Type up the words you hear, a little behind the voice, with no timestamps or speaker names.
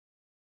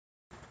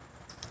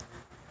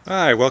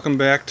Hi, welcome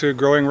back to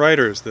Growing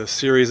Writers, the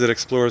series that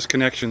explores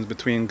connections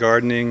between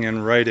gardening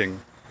and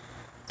writing.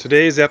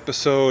 Today's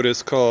episode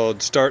is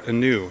called Start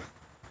Anew.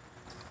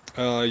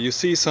 You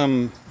see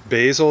some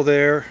basil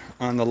there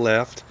on the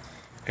left,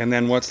 and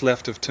then what's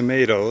left of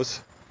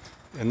tomatoes,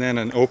 and then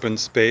an open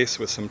space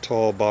with some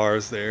tall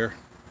bars there,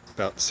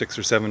 about 6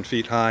 or 7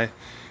 feet high,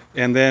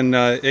 and then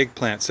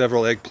eggplants,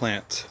 several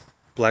eggplants,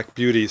 black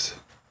beauties,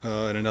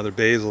 and another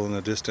basil in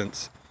the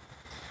distance.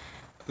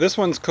 This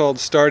one's called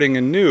Starting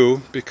Anew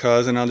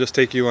because, and I'll just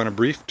take you on a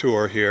brief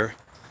tour here.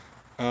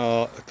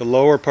 At the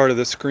lower part of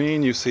the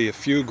screen you see a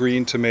few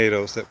green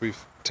tomatoes that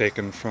we've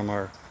taken from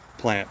our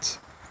plants.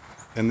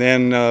 And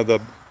then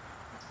the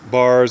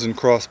bars and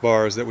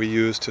crossbars that we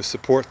use to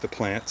support the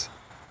plants.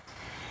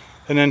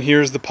 And then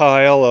here's the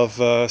pile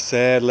of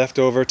sad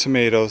leftover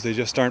tomatoes. They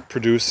just aren't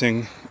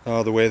producing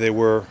the way they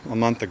were a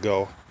month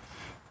ago.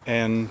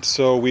 And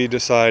so we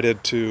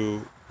decided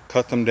to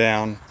cut them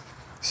down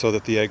so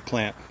that the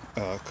eggplant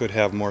could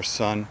have more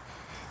sun.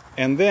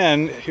 And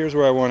then here's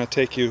where I want to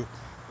take you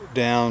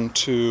down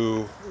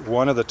to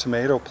one of the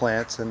tomato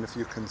plants, and if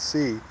you can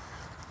see,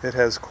 it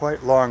has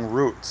quite long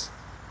roots.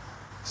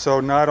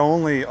 So not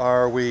only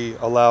are we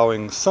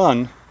allowing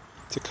sun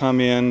to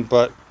come in,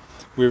 but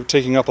we're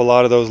taking up a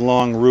lot of those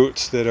long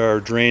roots that are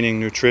draining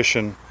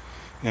nutrition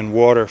and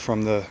water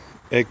from the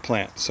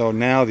eggplant. So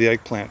now the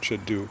eggplant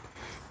should do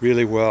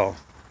really well.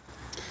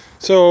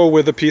 So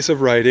with a piece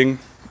of writing,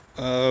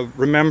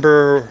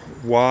 remember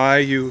why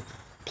you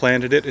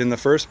planted it in the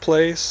first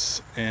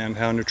place and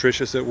how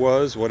nutritious it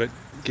was, what it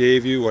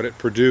gave you, what it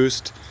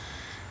produced,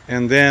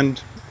 and then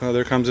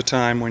there comes a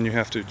time when you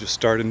have to just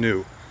start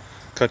anew.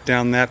 Cut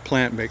down that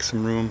plant, make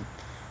some room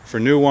for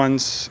new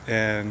ones,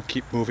 and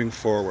keep moving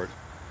forward.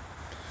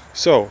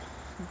 So,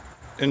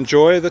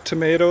 enjoy the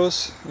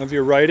tomatoes of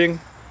your writing.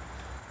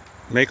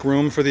 Make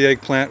room for the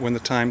eggplant when the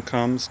time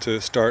comes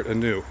to start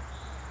anew.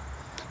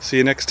 See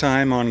you next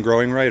time on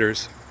Growing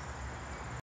Writers.